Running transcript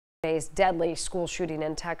Today's deadly school shooting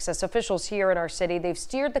in Texas. Officials here in our city, they've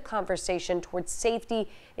steered the conversation towards safety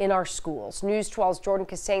in our schools. News 12's Jordan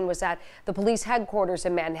Cassane was at the police headquarters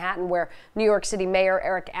in Manhattan, where New York City Mayor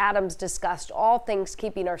Eric Adams discussed all things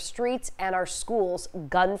keeping our streets and our schools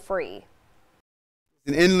gun-free.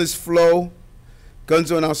 An endless flow,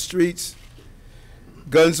 guns on our streets,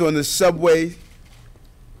 guns on the subway,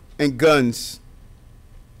 and guns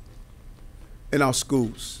in our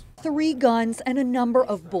schools. 3 guns and a number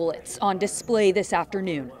of bullets on display this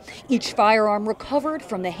afternoon. Each firearm recovered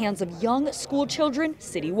from the hands of young school children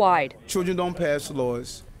citywide. Children don't pass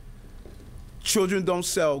laws. Children don't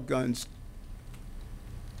sell guns.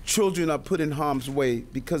 Children are put in harm's way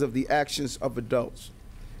because of the actions of adults,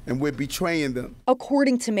 and we're betraying them.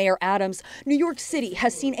 According to Mayor Adams, New York City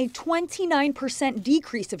has seen a 29%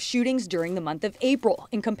 decrease of shootings during the month of April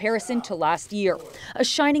in comparison to last year, a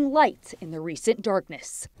shining light in the recent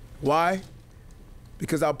darkness. Why?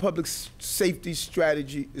 Because our public safety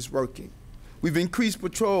strategy is working. We've increased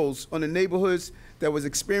patrols on the neighborhoods that was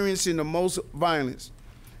experiencing the most violence.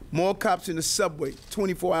 More cops in the subway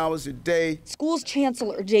 24 hours a day. Schools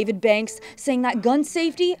Chancellor David Banks saying that gun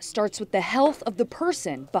safety starts with the health of the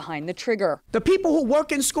person behind the trigger. The people who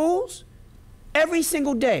work in schools every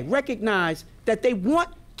single day recognize that they want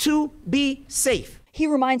to be safe. He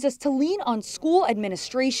reminds us to lean on school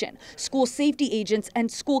administration, school safety agents, and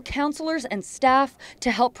school counselors and staff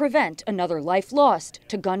to help prevent another life lost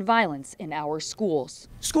to gun violence in our schools.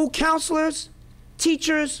 School counselors,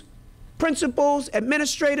 teachers, principals,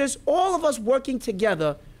 administrators, all of us working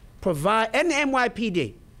together provide, and the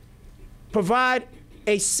NYPD, provide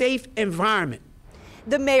a safe environment.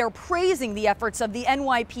 The mayor praising the efforts of the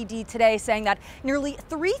NYPD today, saying that nearly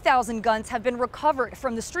 3,000 guns have been recovered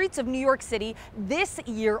from the streets of New York City this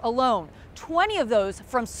year alone, 20 of those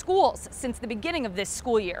from schools since the beginning of this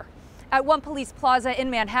school year. At One Police Plaza in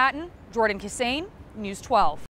Manhattan, Jordan Cassane, News 12.